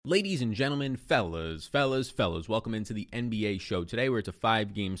Ladies and gentlemen, fellas, welcome into the NBA show. Today, it's a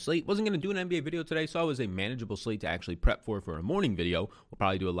 5-game slate. Wasn't going to do an NBA video today, so it was a manageable slate to actually prep for a morning video. We'll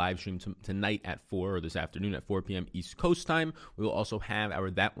probably do a live stream tonight at 4 or this afternoon at 4 p.m. East Coast time. We will also have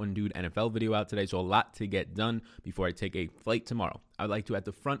our That One Dude NFL video out today, so a lot to get done before I take a flight tomorrow. I would like to, at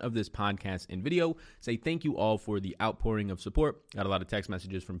the front of this podcast and video, say thank you all for the outpouring of support. Got a lot of text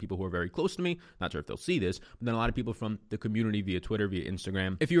messages from people who are very close to me. Not sure if they'll see this, but then a lot of people from the community via Twitter, via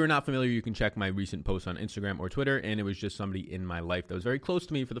Instagram. If you are not familiar, you can check my recent posts on Instagram or Twitter, and it was just somebody in my life that was very close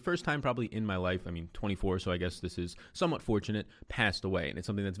to me for the first time probably in my life. 24, so I guess this is somewhat fortunate, passed away. And it's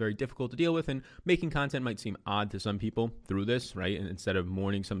something that's very difficult to deal with, and making content might seem odd to some people through this, right? And instead of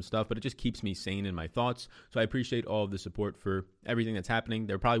mourning some stuff, but it just keeps me sane in my thoughts. So I appreciate all of the support for everything that's happening.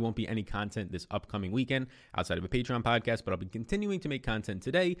 There probably won't be any content this upcoming weekend outside of a Patreon podcast, but I'll be continuing to make content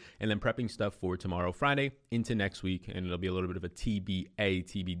today and then prepping stuff for tomorrow, Friday, into next week. And it'll be a little bit of a TBA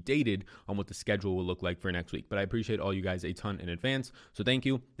dated on what the schedule will look like for next week. But I appreciate all you guys a ton in advance. So thank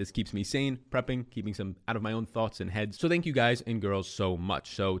you. This keeps me sane, prepping, keeping some out of my own thoughts and heads. So thank you guys and girls so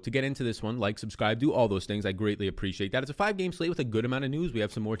much. So to get into this one, like, subscribe, do all those things. I greatly appreciate that. It's a 5-game slate with a good amount of news. We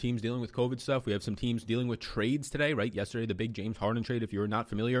have some more teams dealing with COVID stuff. We have some teams dealing with trades today, right? Yesterday, the big James Harden trade, if you're not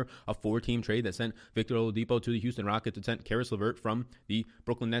familiar, a 4-team trade that sent Victor Oladipo to the Houston Rockets. It sent Karis LeVert from the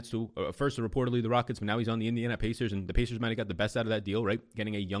Brooklyn Nets to first reportedly the Rockets, but now he's on the Indiana Pacers, and the Pacers might have got the best out of that deal, right?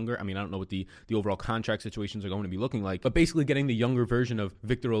 Getting a younger, I don't know what the overall contract situations are going to be looking like, but basically getting the younger version of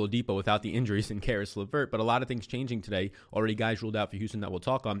Victor Oladipo without the injuries in Karis LeVert. But a lot of things changing today. Already guys ruled out for Houston that we'll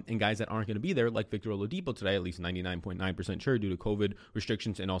talk on, and guys that aren't going to be there, like Victor Oladipo today, at least 99.9% sure due to COVID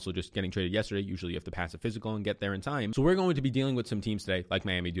restrictions and also just getting traded yesterday. Usually you have to pass a physical and get there in time. So we're going to be dealing with some teams today, like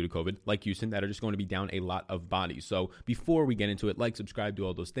Miami due to COVID, like Houston, that are just going to be down a lot of bodies. So before we get into it, like, subscribe, do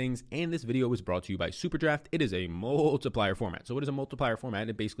all those things. And this video was brought to you by SuperDraft. It is a multiplier format. So what is a multiplier format?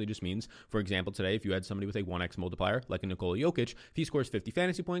 It basically just means, for example, today, if you had somebody with a 1x multiplier, like a Nikola Jokic, if he scores 50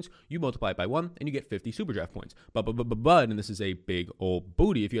 fantasy points, you multiply it by 1 and you get 50 SuperDraft points. But, and this is a big old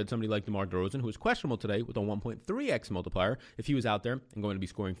booty, if you had somebody like DeMar DeRozan, who was questionable today with a 1.3x multiplier, if he was out there and going to be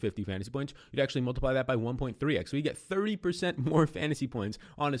scoring 50 fantasy points, you'd actually multiply that by 1.3x. So you get 30% more fantasy points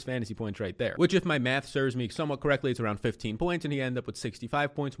on his fantasy points right there, which, if my math serves me somewhat correctly, it's around 15 points, and he ended up with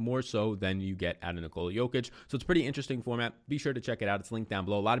 65 points more so than you get out of Nikola Jokic. So it's a pretty interesting format. Be sure to check it out. It's linked down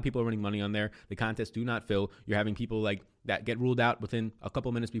below. A lot of people are winning money on there. The contests do not fill. You're having people like that get ruled out within a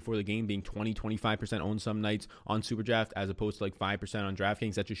couple minutes before the game, being 25% owned some nights on SuperDraft, as opposed to like 5% on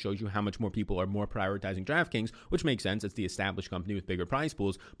DraftKings. That just shows you how much more people are more prioritizing DraftKings, which makes sense. It's the established company with bigger prize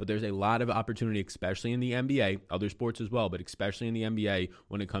pools, but there's a lot of opportunity, especially in the NBA, other sports as well, but especially in the NBA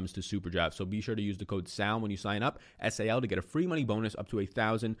when it comes to SuperDraft. So be sure to use the code SAL when you sign up, SAL, to get a free money bonus up to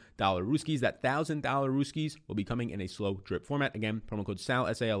 $1,000 Rooskies. That $1,000 Rooskies will be coming in a slow drip format. Again, promo code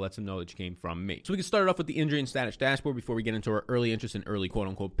SAL, SAL, lets them know that you came from me. So we can start off with the injury and status dashboard before we get into our early interest and early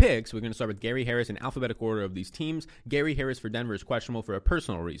quote-unquote picks. We're going to start with Gary Harris in alphabetical order of these teams. Gary Harris for Denver is questionable for a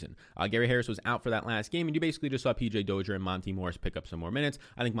personal reason. Gary Harris was out for that last game, and you basically just saw PJ Dozier and Monty Morris pick up some more minutes.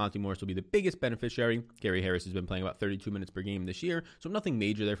 I think Monty Morris will be the biggest beneficiary. Gary Harris has been playing about 32 minutes per game this year, so nothing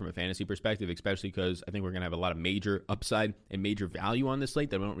major there from a fantasy perspective, especially because I think we're going to have a lot of major upside and major value on this slate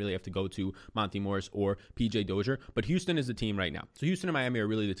that we don't really have to go to Monty Morris or PJ Dozier. But Houston is the team right now. So Houston and Miami are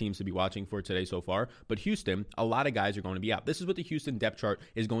really the teams to be watching for today so far. But Houston, a lot of guys are going to be out. This is what the Houston depth chart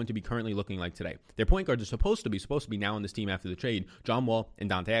is going to be currently looking like today. Their point guards are supposed to be now on this team after the trade, John Wall and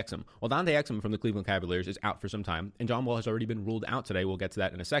Dante Exum. Well, Dante Exum from the Cleveland Cavaliers is out for some time, and John Wall has already been ruled out today. We'll get to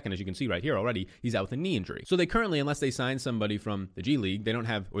that in a second. As you can see right here already, he's out with a knee injury. So they currently, unless they sign somebody from the G League,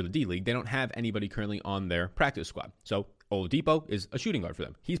 or the D League, they don't have anybody currently on their practice squad. So Oladipo is a shooting guard for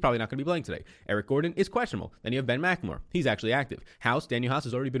them. He's probably not going to be playing today. Eric Gordon is questionable. Then you have Ben McLemore. He's actually active. Daniel House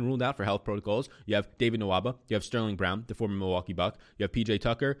has already been ruled out for health protocols. You have David Nwaba. You have Sterling Brown, the former Milwaukee Buck. You have PJ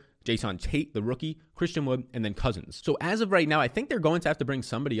Tucker, Jason Tate, the rookie, Christian Wood, and then Cousins. So as of right now, I think they're going to have to bring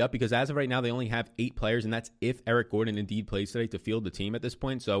somebody up, because as of right now, they only have 8 players, and that's if Eric Gordon indeed plays today to field the team at this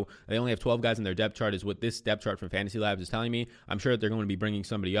point. So they only have 12 guys in their depth chart, is what this depth chart from Fantasy Labs is telling me. I'm sure that they're going to be bringing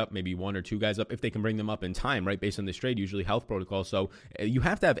somebody up, maybe 1 or 2 guys up, if they can bring them up in time, right, based on this trade, usually health protocol. So you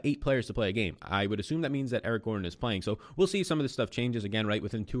have to have 8 players to play a game. I would assume that means that Eric Gordon is playing. So we'll see if some of this stuff changes again, right?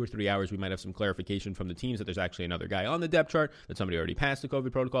 Within 2 or 3 hours, we might have some clarification from the teams that there's actually another guy on the depth chart, that somebody already passed the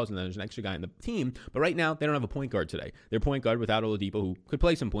COVID protocols, and then there's an extra guy in the team. But right now, they don't have a point guard today. Their point guard without Oladipo, who could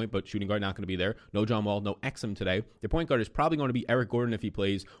play some point, but shooting guard not going to be there. No John Wall, no Exum today. Their point guard is probably going to be Eric Gordon if he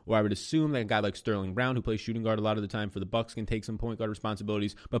plays, or I would assume that a guy like Sterling Brown, who plays shooting guard a lot of the time for the Bucks, can take some point guard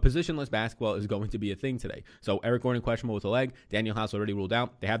responsibilities. But positionless basketball is going to be a thing today. So Eric Gordon questionable with a leg. Daniel House already ruled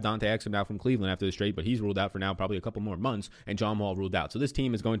out. They have Dante Exum now from Cleveland after this trade, but he's ruled out for now probably a couple more months. And John Wall ruled out. So this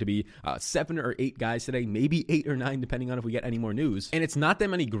team is going to be 7 or 8 guys today, maybe 8 or 9 depending on if we get any more news. And it's not that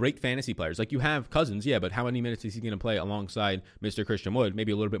many great fantasy players. Like you have Cousins, yeah, but how many minutes is he going to play alongside Mr. Christian Wood?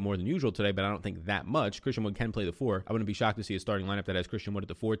 Maybe a little bit more than usual today, but I don't think that much. Christian Wood can play the 4. I wouldn't be shocked to see a starting lineup that has Christian Wood at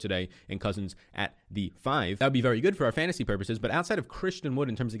the 4 today and Cousins at the 5. That would be very good for our fantasy purposes, but outside of Christian Wood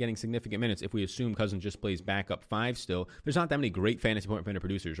in terms of getting significant minutes, if we assume Cousins just plays backup 5 still, there's not that many great fantasy point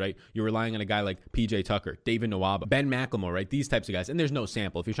producers, right? You're relying on a guy like PJ Tucker, David Nwaba, Ben McLemore, right? These types of guys. And there's no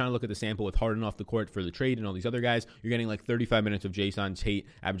sample. If you're trying to look at the sample with Harden off the court for the trade and all these other guys, you're getting like 35 minutes of Jason Tate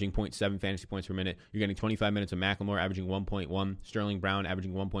averaging 0.7 fantasy points per minute. You're getting 25 minutes of McLemore averaging 1.1, Sterling Brown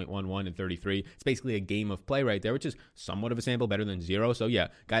averaging 1.11 and 33. It's basically a game of play right there, which is somewhat of a sample, better than 0. So yeah,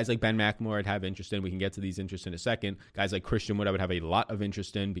 guys like Ben McLemore I'd have interest in. We can get to these interests in a second. Guys like Christian Wood I would have a lot of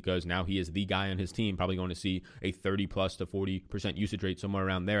interest in because now he is the guy on his team, probably going to see a 30 plus to 40% usage rate somewhere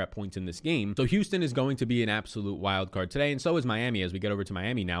around there at points in this game. So Houston is going to be an absolute wild card today, and so is Miami as we get over to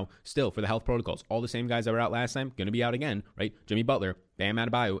Miami now. Still, for the health protocols, all the same guys that were out last time, going to be out again, right? Jimmy Butler, Bam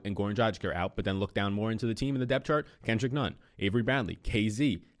Adebayo, and Goran Dragic are out, but then look down more into the team in the depth chart. Kendrick Nunn, Avery Bradley,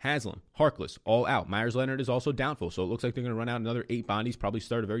 KZ, Haslam, Harkless, all out. Myers Leonard is also doubtful, so it looks like they're going to run out another 8 bodies, probably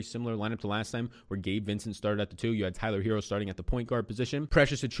start a very similar lineup to last time where Gabe Vincent started at the 2. You had Tyler Hero starting at the point guard position.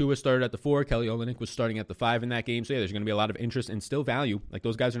 Precious Achiuwa started at the 4. Kelly Olynyk was starting at the 5 in that game. So yeah, there's going to be a lot of interest and still value. Like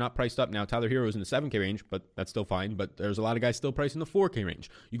those guys are not priced up now. Tyler Hero is in the 7K range, but that's still fine. But there's a lot of guys still priced in the 4K range.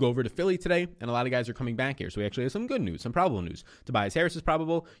 You go over to Philly today, and a lot of guys are coming back here. So we actually have some good news, some probable news. Tobias Harris is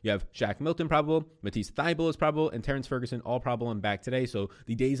probable. You have Shaq Milton probable. Matisse Thybulle is probable. And Terrence Ferguson all probable and back today. So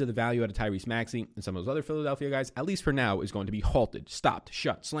the days of the value out of Tyrese Maxey and some of those other Philadelphia guys, at least for now, is going to be halted, stopped,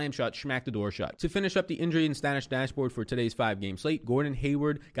 shut, slam shut, smack the door shut. To finish up the injury and status dashboard for today's 5-game slate, Gordon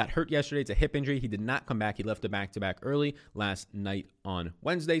Hayward got hurt yesterday. It's a hip injury. He did not come back. He left the back-to-back early last night on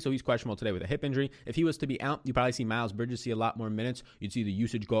Wednesday, so he's questionable today with a hip injury. If he was to be out, you probably see Miles Bridges see a lot more minutes. You'd see the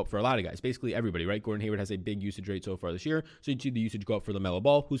usage go up for a lot of guys, basically everybody, right? Gordon Hayward has a big usage rate so far this year, so you'd see the usage go up for LaMelo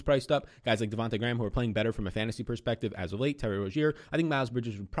Ball, who's priced up. Guys like Devontae Graham, who are playing better from a fantasy perspective as of late. Terry Rozier. I think Miles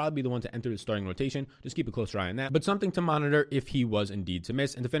Bridges would probably be the one to enter the starting rotation. Just keep a closer eye on that. But something to monitor if he was indeed to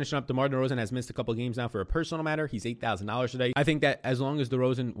miss. And to finish up, DeMar DeRozan has missed a couple games now for a personal matter. He's $8,000 today. I think that as long as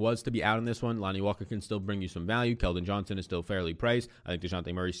DeRozan was to be out in this one, Lonnie Walker can still bring you some value. Keldon Johnson is still fairly priced. I think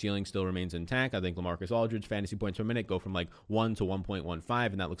DeJounte Murray's ceiling still remains intact. I think LaMarcus Aldridge fantasy points per minute go from like 1 to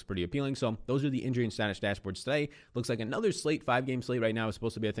 1.15, and that looks pretty appealing. So those are the injury and status dashboards today. Looks like another slate, 5-game slate right now. Is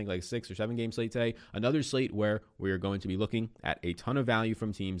supposed to be, I think, like 6 or 7-game slate today. Another slate where we are going to be looking at a ton of value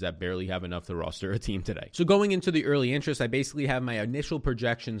from teams that barely have enough to roster a team today. So going into the early interest, I basically have my initial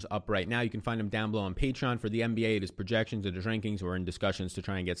projections up right now. You can find them down below on Patreon. For the NBA, it is projections, it is rankings. We're in discussions to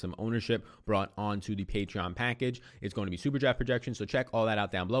try and get some ownership brought onto the Patreon package. It's going to be Super Draft projections, so check all that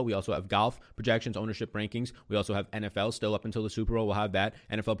out down below. We also have golf projections, ownership rankings. We also have NFL still up until the Super Bowl. We'll have that.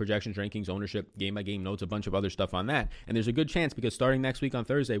 NFL projections, rankings, ownership, game-by-game notes, a bunch of other stuff on that. And there's a good chance because starting next week on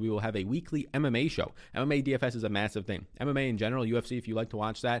Thursday, we will have a weekly MMA show. MMA DFS is a massive thing. MMA in general, UFC, if you like to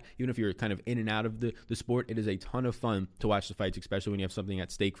watch that, even if you're kind of in and out of the sport, it is a ton of fun to watch the fights, especially when you have something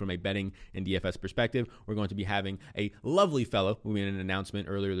at stake from a betting and DFS perspective. We're going to be having a lovely fellow, we made an announcement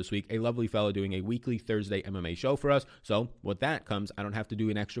earlier this week, a lovely fellow doing a weekly Thursday MMA show for us. So with that comes, I don't have to do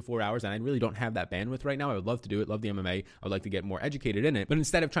an extra 4 hours, and I really don't have that bandwidth right now. I would love to do it, love the MMA. I would like to get more educated in it. But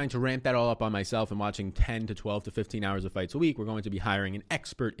instead of trying to ramp that all up on myself and watching 10 to 12 to 15 hours of fights a week, we're going to be hiring an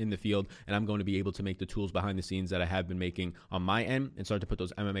expert in the field, and I'm going to be able to make the tools behind the scenes that I have been making on my end and start to put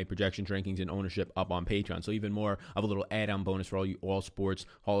those MMA projections, rankings, and ownership up on Patreon. So even more of a little add-on bonus for all you All Sports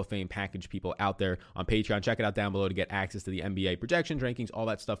Hall of Fame package people out there on Patreon. Check it out down below to get access to the NBA projections, rankings, all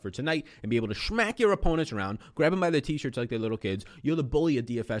that stuff for tonight, and be able to smack your opponents around, grab them by their t-shirts like they're little kids. You're the bully of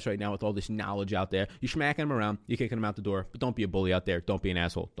DFS right now with all this knowledge out there. You're smacking them around, you're kicking them out the door, but don't be a bully out there. Don't be an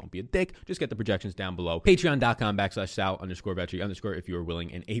asshole. Don't be a dick. Just get the projections down below. Patreon.com/Sal_Vetri_ if you are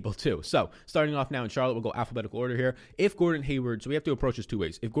willing and able to. So starting off now in Charlotte, we'll go alphabetical order here. If Gordon Hayward, so we have to approach approach this two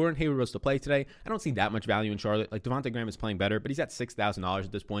ways. If Gordon Hayward was to play today, I don't see that much value in Charlotte. Like, Devontae Graham is playing better, but he's at $6,000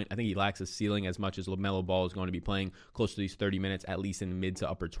 at this point. I think he lacks a ceiling as much as LaMelo Ball is going to be playing close to these 30 minutes, at least in mid to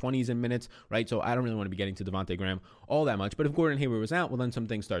upper 20s in minutes, right? So I don't really want to be getting to Devontae Graham all that much. But if Gordon Hayward was out, well, then some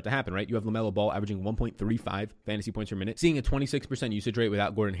things start to happen, right? You have LaMelo Ball averaging 1.35 fantasy points per minute, seeing a 26% usage rate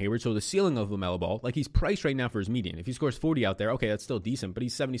without Gordon Hayward. So the ceiling of LaMelo Ball, like, he's priced right now for his median. If he scores 40 out there, okay, that's still decent, but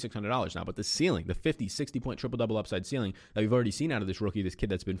he's $7,600 now. But the ceiling, the 50, 60-point triple-double upside ceiling that we've already seen out of this rookie, this kid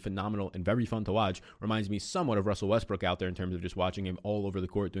that's been phenomenal and very fun to watch, reminds me somewhat of Russell Westbrook out there in terms of just watching him all over the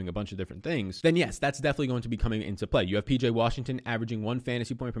court doing a bunch of different things, then yes, that's definitely going to be coming into play. You have PJ Washington averaging 1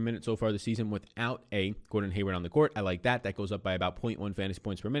 fantasy point per minute so far this season without a Gordon Hayward on the court. I like that. That goes up by about 0.1 fantasy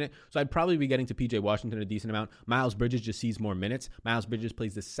points per minute. So I'd probably be getting to PJ Washington a decent amount. Miles Bridges just sees more minutes. Miles Bridges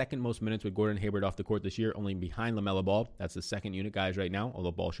plays the second most minutes with Gordon Hayward off the court this year, only behind LaMelo Ball. That's the second unit guys right now,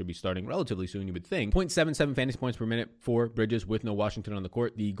 although Ball should be starting relatively soon, you would think. 0.77 fantasy points per minute for Bridges with no Washington on the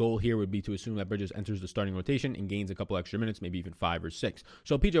court. The goal here would be to assume that Bridges enters the starting rotation and gains a couple extra minutes, maybe even 5 or 6.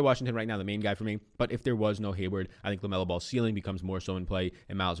 So PJ Washington right now, the main guy for me. But if there was no Hayward, I think LaMelo Ball's ceiling becomes more so in play,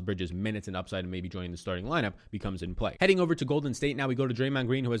 and Miles Bridges' minutes and upside and maybe joining the starting lineup becomes in play. Heading over to Golden State now, we go to Draymond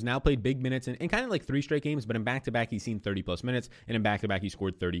Green, who has now played big minutes in kind of like 3 straight games, but in back-to-back he's seen 30-plus minutes, and in back-to-back he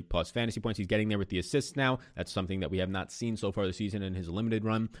scored 30-plus fantasy points. He's getting there with the assists now. That's something that we have not seen so far this season in his limited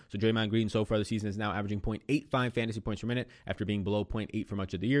run. So Draymond Green so far this season is now averaging 0.85 fantasy points per minute after being below 0.8 for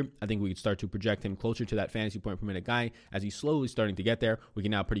much of the year. I think we could start to project him closer to that fantasy point per minute guy as he's slowly starting to get there. We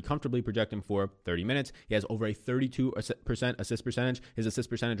can now pretty comfortably project him for 30 minutes. He has over a 32% assist percentage. His assist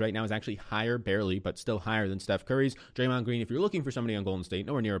percentage right now is actually higher, barely, but still higher than Steph Curry's. Draymond Green, if you're looking for somebody on Golden State,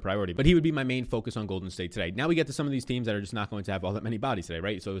 nowhere near a priority, but he would be my main focus on Golden State today. Now we get to some of these teams that are just not going to have all that many bodies today,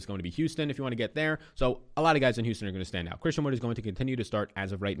 right? So it's going to be Houston if you want to get there. So a lot of guys in Houston are going to stand out. Christian Wood is going to continue to start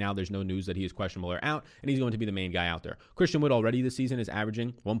as of right now. There's no news that he is questionable or out, and he's going to be the main guy out there. Christian Wood already this season is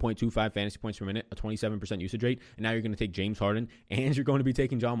averaging 1.25 fantasy points per minute, a 27% usage rate, and now you're going to take James Harden, and you're going to be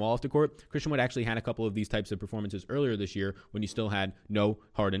taking John Wall off the court. Christian Wood actually had a couple of these types of performances earlier this year when you still had no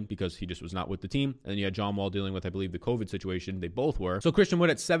Harden because he just was not with the team, and then you had John Wall dealing with, I believe, the COVID situation. They both were. So Christian Wood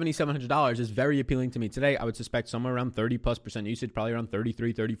at $7,700 is very appealing to me today. I would suspect somewhere around 30+% usage, probably around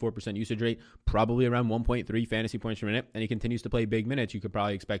 34% usage rate, probably around 1.3 fantasy points per minute, and he continues to play big minutes. You could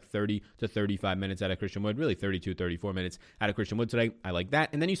probably expect 30 to 35 minutes out of Christian Wood, really 32, 34 minutes out of Christian Wood today. I like that.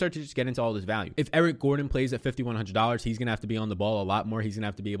 And then you start to just get into all this value. If Eric Gordon plays at $5,100, he's going to have to be on the ball a lot more. He's going to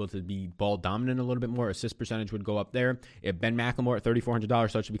have to be able to be ball dominant a little bit more. Assist percentage would go up there. If Ben McLemore at $3,400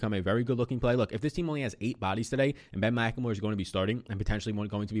 starts to become a very good looking play. Look, if this team only has 8 bodies today and Ben McLemore is going to be starting and potentially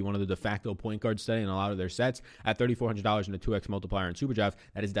going to be one of the de facto point guards today in a lot of their sets at $3,400 and a 2x multiplier in Superdraft,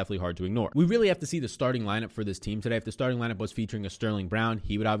 that is definitely hard to ignore. We really have to see the starting lineup for this team today. If the starting lineup was featuring a Sterling Brown,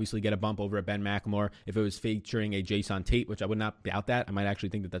 he would obviously get a bump over at Ben McLemore. If it was featuring a Jason Tate, which I would not doubt that, I might actually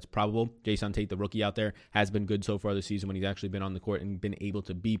think that that's probable. Jason Tate, the rookie out there, has been good so far this season when he's actually been on the court and been able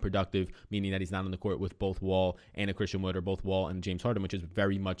to be productive, meaning that he's not on the court with both Wall and a Christian Wood or both Wall and James Harden, which is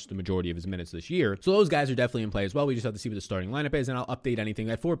very much the majority of his minutes this year. So those guys are definitely in play as well. We just have to see what the starting lineup is, and I'll update anything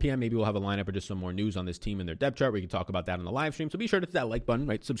at 4 p.m. Maybe we'll have a lineup or just some more news on this team and their depth chart. We can talk about that on the live stream. So be sure to hit that like button,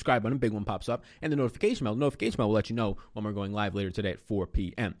 right? Subscribe button, big one pops up, and the notification bell. The notification bell will let you know when we're going live later today at 4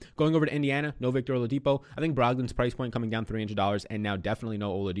 p.m. Going over to Indiana, no Victor Oladipo. I think Brogdon's price point coming down $300, and now definitely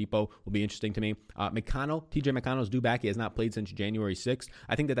no Oladipo will be interesting to me. TJ McConnell's due back. He has not played since January 6th.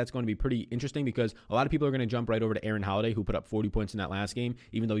 I think that that's going to be pretty interesting because a lot of people are going to jump right over to Aaron Holiday, who put up 40 points in that last game,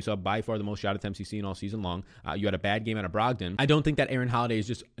 even though he saw by far the most shot attempts he's seen all season long. You had a bad game out of Brogdon. I don't think that Aaron Holiday is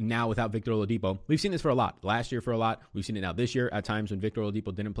just now without Victor Oladipo. We've seen this for a lot. Last year for a lot. We've seen it now this year at times when Victor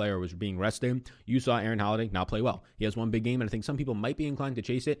Oladipo didn't play or was being rested. You saw Aaron Holiday not play well. He has one big game, and I think some people might be inclined to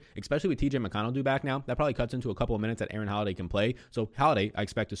chase it, especially with TJ McConnell due back now. That probably cuts into a couple of minutes that Aaron Holiday can play. So Holiday, I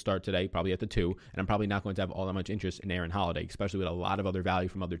expect to start today, probably at the 2, and I'm probably not going to have all that much interest in Aaron Holiday, especially with a lot of other value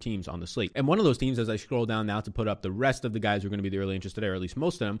from other teams on the slate. And one of those teams, as I scroll down now to put up the rest of the guys who are going to be the early interest today, or at least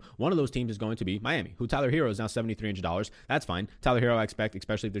most of them, one of those teams is going to be Miami, who Tyler Hero is now $7,300. That's fine. Tyler Hero, I expect,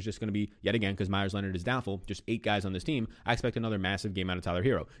 especially if there's just going to be, yet again, because Myers Leonard is doubtful, just 8 guys on this team, I expect another massive game out of Tyler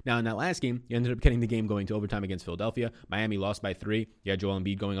Hero. Now, in that last game, you ended up getting the game going to overtime against Philadelphia. Miami lost by 3. You had Joel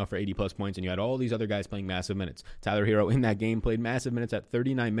Embiid going off for 80-plus points, and you had all these other guys playing massive minutes. Tyler Hero in that game played massive minutes at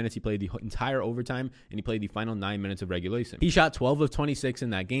 39 minutes. He played the entire overtime, and he played the final 9 minutes of regulation. He shot 12 of 26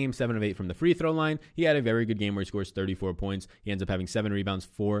 in that game, 7 of 8 from the free throw line. He had a very good game where he scores 34 points. He ends up having 7 rebounds,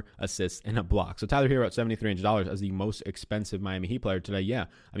 4 assists, and a block. So Tyler Hero at $7,300 as the most expensive Miami Heat player today. Yeah,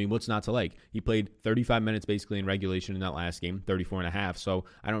 I mean, what's not to like? He played 35 minutes basically in regulation in that last game, 34 and a half. So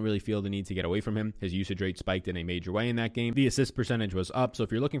I don't really feel the need to get away from him. His usage rate spiked in a major way in that game. The assist percentage was up. So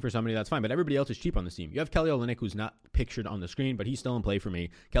if you're looking for somebody, that's fine. But everybody else is cheap on this team. You have Kelly Olynyk, who's not pictured pictured on the screen, but he's still in play for me.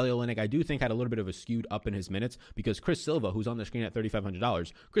 Kelly Olynyk, I do think, had a little bit of a skewed up in his minutes because Chris Silva, who's on the screen at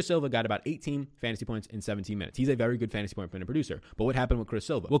 $3,500, Chris Silva got about 18 fantasy points in 17 minutes. He's a very good fantasy point producer. But what happened with Chris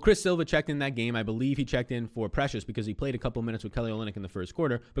Silva? Well, Chris Silva checked in that game. I believe he checked in for Precious because he played a couple minutes with Kelly Olynyk in the first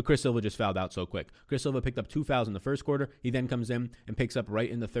quarter, but Chris Silva just fouled out so quick. Chris Silva picked up 2 fouls in the first quarter. He then comes in and picks up right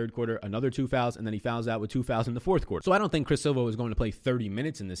in the third quarter another 2 fouls, and then he fouls out with 2 fouls in the fourth quarter. So I don't think Chris Silva was going to play 30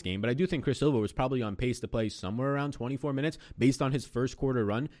 minutes in this game, but I do think Chris Silva was probably on pace to play somewhere around 24 minutes based on his first quarter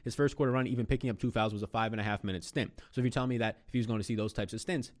run. His first quarter run, even picking up 2 fouls, was a 5.5 minute stint. So if you're telling me that if he was going to see those types of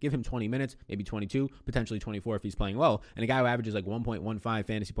stints, give him 20 minutes, maybe 22, potentially 24 if he's playing well. And a guy who averages like 1.15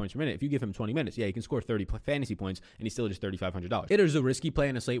 fantasy points per minute, if you give him 20 minutes, yeah, he can score 30 fantasy points, and he's still just $3,500. It is a risky play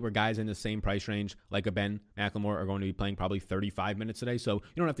in a slate where guys in the same price range, like a Ben McLemore, are going to be playing probably 35 minutes today. So you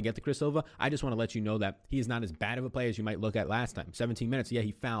don't have to get to Chris Silva. I just want to let you know that he is not as bad of a play as you might look at last time. 17 minutes, yeah,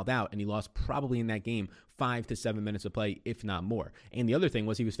 he fouled out, and he lost probably in that game 5 to 7 minutes of play, if not more. And the other thing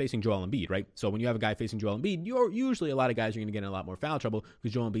was he was facing Joel Embiid, right? So when you have a guy facing Joel Embiid, you're usually a lot of guys are going to get in a lot more foul trouble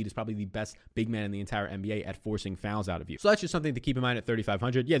because Joel Embiid is probably the best big man in the entire NBA at forcing fouls out of you. So that's just something to keep in mind at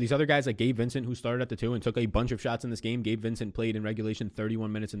 3,500. Yeah, these other guys like Gabe Vincent, who started at the 2 and took a bunch of shots in this game. Gabe Vincent played in regulation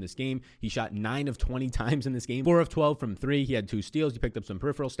 31 minutes in this game. He shot 9 of 20 times in this game, 4 of 12 from 3. He had 2 steals. He picked up some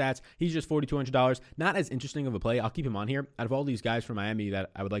peripheral stats. He's just $4,200. Not as interesting of a play. I'll keep him on here. Out of all these guys from Miami that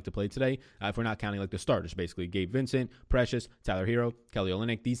I would like to play today, if we're not counting like the starters, basically Gabe Vincent, Precious, Tyler Hero, Kelly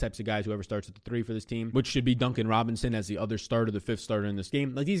Olynyk, these types of guys, whoever starts at the 3 for this team, which should be Duncan Robinson as the other starter, the 5th starter in this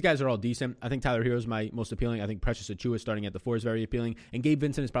game. Like, these guys are all decent. I think Tyler Hero is my most appealing. I think Precious Achiuwa starting at the 4 is very appealing. And Gabe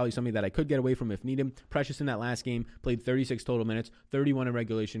Vincent is probably something that I could get away from if needed. Precious in that last game played 36 total minutes, 31 in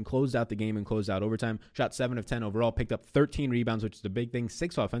regulation, closed out the game and closed out overtime, shot 7 of 10 overall, picked up 13 rebounds, which is the big thing,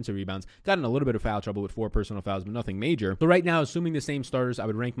 6 offensive rebounds, got in a little bit of foul trouble with 4 personal fouls, but nothing major. So right now, assuming the same starters, I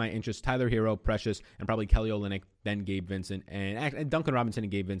would rank my interest Tyler Hero, Precious, and probably Kelly Olynyk, then Gabe Vincent, and Duncan Robinson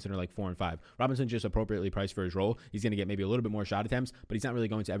and Gabe Vincent are like 4 and 5. Robinson just appropriately priced for his role. He's going to get maybe a little bit more shot attempts, but he's not really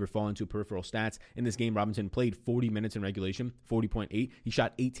going to ever fall into peripheral stats. In this game, Robinson played 40 minutes in regulation, 40.8. He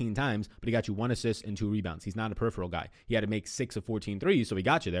shot 18 times, but he got you 1 assist and 2 rebounds. He's not a peripheral guy. He had to make 6 of 14 threes, so he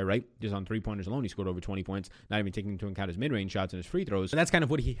got you there, right? Just on 3-pointers alone, he scored over 20 points, not even taking into account his mid-range shots and his free throws. And that's kind of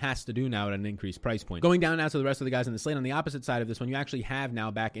what he has to do now at an increased price point. Going down now to the rest of the guys on the slate, on the opposite side of this one, you actually have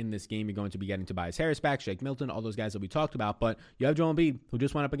now back in this game, you're going to be getting Tobias Harris back, Shake Milton, all those guys that we talked about, but you have Joel Embiid, who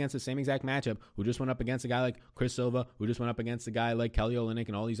just went up against the same exact matchup, who just went up against a guy like Chris Silva, who just went up against a guy like Kelly Olynyk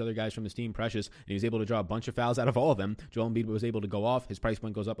and all these other guys from his team, Precious, and he was able to draw a bunch of fouls out of all of them. Joel Embiid was able to go off. His price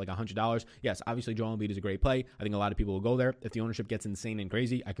point goes up like $100. Yes, obviously Joel Embiid is a great play. I think a lot of people will go there. If the ownership gets insane and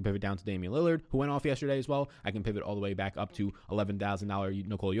crazy, I can pivot down to Damian Lillard, who went off yesterday as well. I can pivot all the way back up to $11,000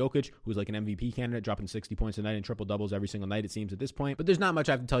 Nikola Jokic, who's like an MVP candidate, dropping 60 points a night and triple doubles every single night, it seems, at this point. But there's not much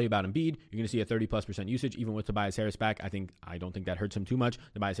I have to tell you about Embiid. You're going to see a 30+% usage, even with Tobias Harris back. I don't think that hurts him too much.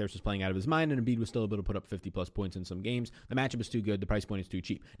 Tobias Harris was playing out of his mind, and Embiid was still able to put up 50+ points in some games. The matchup is too good. The price point is too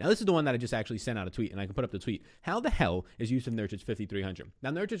cheap. Now, this is the one that I just actually sent out a tweet, and I can put up the tweet. How the hell is Yusuf Nurkic 5,300?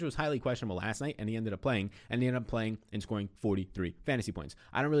 Now, Nurkic was highly questionable last night, and he ended up playing and scoring 43 fantasy points.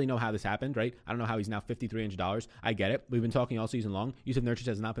 I don't really know how this happened, right? I don't know how he's now $5,300. I get it. We've been talking all season long. Yusuf Nurkic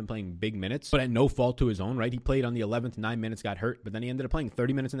has not been playing big minutes, but at no fault to his own, right? He played on the 11th, 9 minutes, got hurt, but then he ended up playing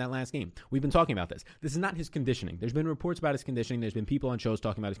 30 minutes in that last game. We've been talking about this. This is not his conditioning. There's been reports about his conditioning. There's been people on shows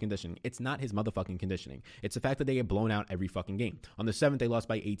talking about his conditioning. It's not his motherfucking conditioning. It's the fact that they get blown out every fucking game. On the 7th, they lost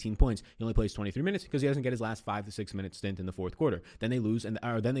by 18 points. He only plays 23 minutes because he doesn't get his last 5 to 6 minute stint in the fourth quarter. Then they lose,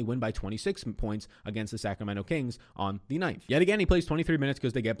 then they win by 26 points against the Sacramento Kings on the 9th. Yet again, he plays 23 minutes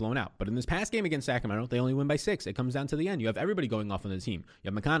because they get blown out. But in this past game against Sacramento, they only win by 6. It comes down to the end. You have everybody going off on the team.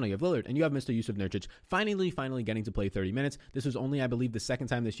 You have McConnell, you have Lillard, and you have Mr. Yusuf Nurkic finally getting to play 30 minutes. This was only, I believe, the second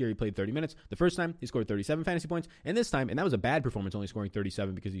time this year he played 30 minutes. The first time, he scored 37 fantasy points, and this time, and that was a bad performance, only scoring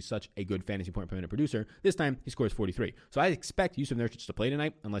 37 because he's such a good fantasy point per minute producer. This time, he scores 43. So I expect Yusuf Nurkic to play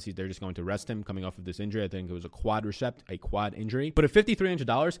tonight, unless they're just going to rest him coming off of this injury. I think it was a quad injury. But at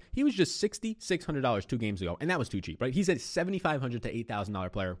 $5,300, he was just $6,600 2 games ago, and that was too cheap, right? He's a $7,500 to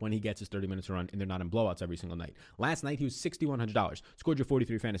 $8,000 player when he gets his 30 minutes to run, and they're not in blowouts every single night. Last night, he was $6,100, scored your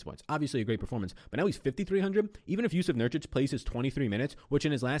 43 fantasy points. Obviously a great performance, but now he's $5,300. Even if Yusuf Nurkic plays his 23 minutes, which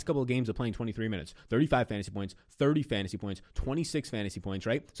in his last couple of games of playing 23 minutes, 35 fantasy points, 30 fantasy points, 26 fantasy points,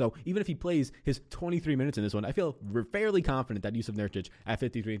 right? So even if he plays his 23 minutes in this one, I feel fairly confident that Yusuf Nurkic at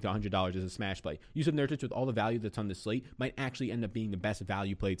 $5,300 is a smash play. Yusuf Nurkic, with all the value that's on this slate, might actually end up being the best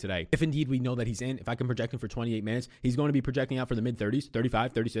value play today. If indeed we know that he's in, if I can project him for 28 minutes, he's going to be projecting out for the mid-30s,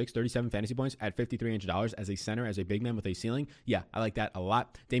 35, 36, 37 fantasy points at $5,300 as a center, as a big man with a ceiling. Yeah, I like that a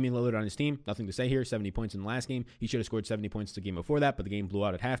lot. Damian Lillard on his team, nothing to say here, 70 points in the last game. He should have scored 70 points the game before that, but the game blew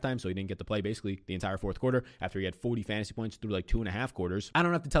out at halftime, so he didn't get to play basically the entire fourth quarter. quarter after he had 40 fantasy points through like 2.5 quarters. I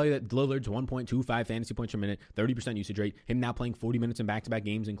don't have to tell you that Lillard's 1.25 fantasy points per minute, 30% usage rate, him now playing 40 minutes in back-to-back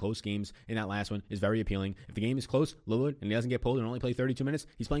games and close games in that last one is very appealing. If the game is close, Lillard, and he doesn't get pulled and only play 32 minutes,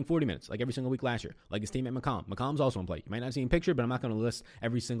 he's playing 40 minutes like every single week last year. Like his teammate McCollum. McCollum's also in play. You might not see him pictured, but I'm not going to list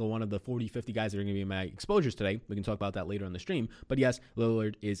every single one of the 40, 50 guys that are going to be in my exposures today. We can talk about that later on the stream. But yes,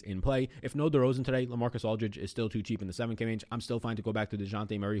 Lillard is in play. If no DeRozan today, LaMarcus Aldridge is still too cheap in the 7K range. I'm still fine to go back to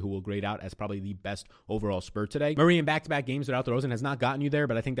DeJounte Murray, who will grade out as probably the best overall Spur today. Murray in back-to-back games without DeRozan has not gotten you there,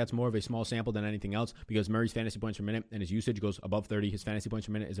 but I think that's more of a small sample than anything else because Murray's fantasy points per minute and his usage goes above 30. His fantasy points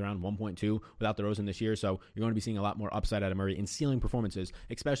per minute is around 1.2 without DeRozan this year, so you're going to be seeing a lot more upside out of Murray in ceiling performances,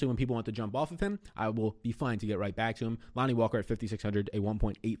 especially when people want to jump off of him. I will be fine to get right back to him. Lonnie Walker at 5,600, a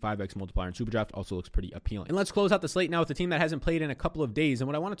 1.85x multiplier in Superdraft also looks pretty appealing. And let's close out the slate now with a team that hasn't played in a couple of days, and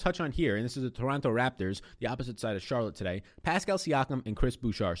what I want to touch on here, and this is the Toronto Raptors, the opposite side of Charlotte today, Pascal Siakam and Chris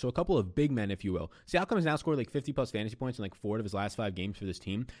Bouchard, so a couple of big men, if you will. Siakam has now scored like 50 plus fantasy points in like 4 of his last 5 games for this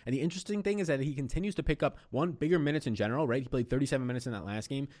team, and the interesting thing is that he continues to pick up bigger minutes in general, right? He played 37 minutes in that last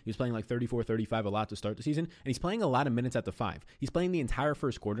game. He was playing like 34, 35 a lot to start the season, and he's playing a lot of minutes at the 5. He's playing the entire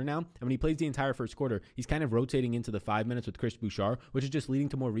first quarter now, and when he plays the entire first quarter, he's kind of rotating into the 5 minutes with Chris Bouchard, which is just leading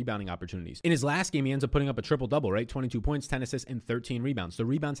to more rebounding opportunities. In his last game, he ends up putting up a triple-double, right? 22 points, 10 assists, and 13 rebounds. The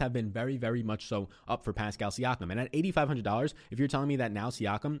rebounds have been very, very much so up for Pascal Siakam. And at $8,500, if you're telling me that now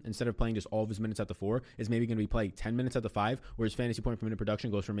Siakam, instead of playing just all of his minutes at the 4, is maybe going to be playing 10 minutes at the 5, where his fantasy point per minute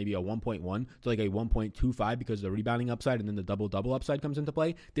production goes from maybe a 1.1 to like a 1.25 because of the rebounding upside and then the double-double upside comes into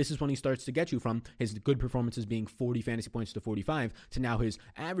play, this is when he starts to get you from his good performances being 40 fantasy points to 45 to now his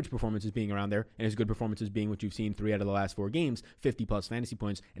average performances being around there and his good performances being what you've seen 3 out of the last 4 games, 50 plus fantasy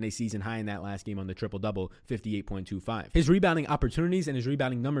points, and a season high in that last game on the triple-double, 58.25. His rebounding opportunities and his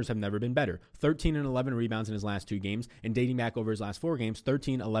rebounding numbers have never been better. 13 and 11 rebounds in his last 2 games, and dating back over his last 4 games,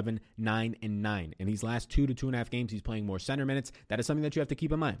 13, 11, 9, and 9. In these last 2 to 2.5 games, he's playing more center minutes. That is something that you have to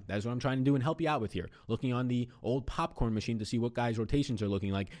keep in mind. That is what I'm trying to do and help you out with here. Looking on the old popcorn machine to see what guys' rotations are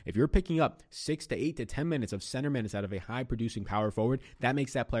looking like. If you're picking up 6 to 8 to 10 minutes of center minutes out of a high-producing power forward, that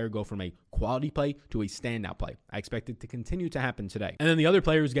makes that player go from a quality play to a standout play. I expect it to continue to happen today. And then the other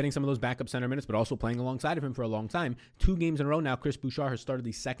player who's getting some of those backup center minutes, but also playing alongside of him for a long time, 2 games in a row now, Chris Bouchard has started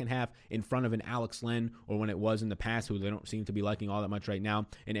the second half in front of an Alex Len, or when it was in the past, who they don't seem to be liking all that much right now,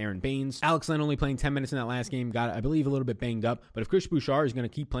 and Aaron Baines. Alex Len only playing 10 minutes in that last game, got, I believe, a little bit banged up, but if Chris Bouchard is going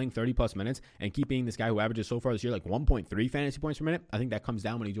to keep playing 30-plus minutes and keep being this guy who averages so far this year like 1.3 fantasy points per minute, I think that comes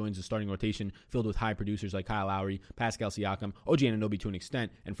down when he joins the starting rotation filled with high producers like Kyle Lowry, Pascal Siakam, OG Anunoby to an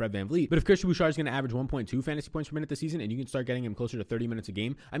extent, and Fred VanVleet. But if Chris Bouchard is going to average 1.2 fantasy points per minute this season and you can start getting him closer to 30 minutes a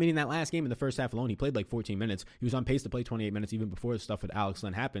game, I mean, in that last game in the first half alone, he played like 14 minutes. He was on pace to play 28 minutes even before the stuff with Alex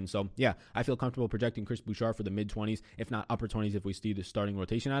Len happened. So yeah, I feel comfortable projecting Chris Bouchard for the mid-20s, if not upper 20s if we see the starting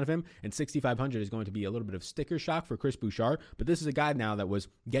rotation out of him. And 6,500 is going to be a little bit of sticker shock for Chris Bouchard, but this is a guy now that was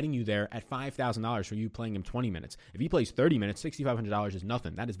getting you there at $5,000 for you playing him 20 minutes. If he plays 30 minutes, $6,500 is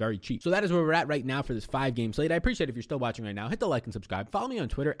nothing. That is very cheap. So that is where we're at right now for this 5-game slate. I appreciate it if you're still watching right now. Hit the like and subscribe. Follow me on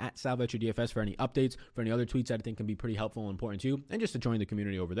Twitter at SalVetcherDFS for any updates, for any other tweets that I think can be pretty helpful and important to you, and just to join the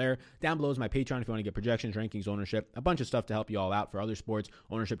community over there. Down below is my Patreon if you want to get projections, rankings, ownership, a bunch of stuff to help you all out for other sports,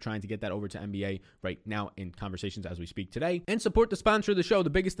 ownership, trying to get that over to NBA right now in conversations as we speak today. And support the sponsor of the show. The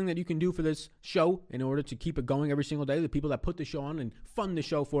biggest thing that you can do for this show in order to keep it going every single day, the people that put the show on and fund the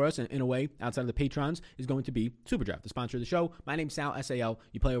show for us in a way outside of the patrons, is going to be Superdraft, the sponsor of the show. My name's Sal, S-A-L.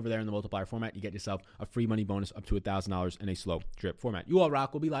 You play over there in the multiplier format. You get yourself a free money bonus up to $1,000 in a slow drip format. You all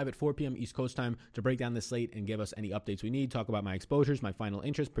rock. We'll be live at 4 p.m. East Coast time to break down the slate and give us any updates we need, talk about my exposures, my final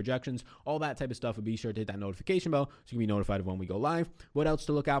interest, projections, all that type of stuff. But be sure to hit that notification bell so you can be notified of when we go live. What else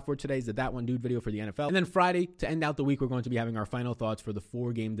to look out for today is the That One Dude video for the NFL. And then Friday, to end out the week, we're going to be having our final thoughts for the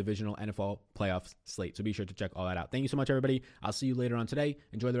 4-game divisional NFL playoffs slate. So be sure to check all that out. Thank you so much, everybody. I'll see you later on today.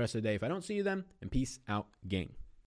 Enjoy the rest of the day if I don't see you then, and peace out, gang.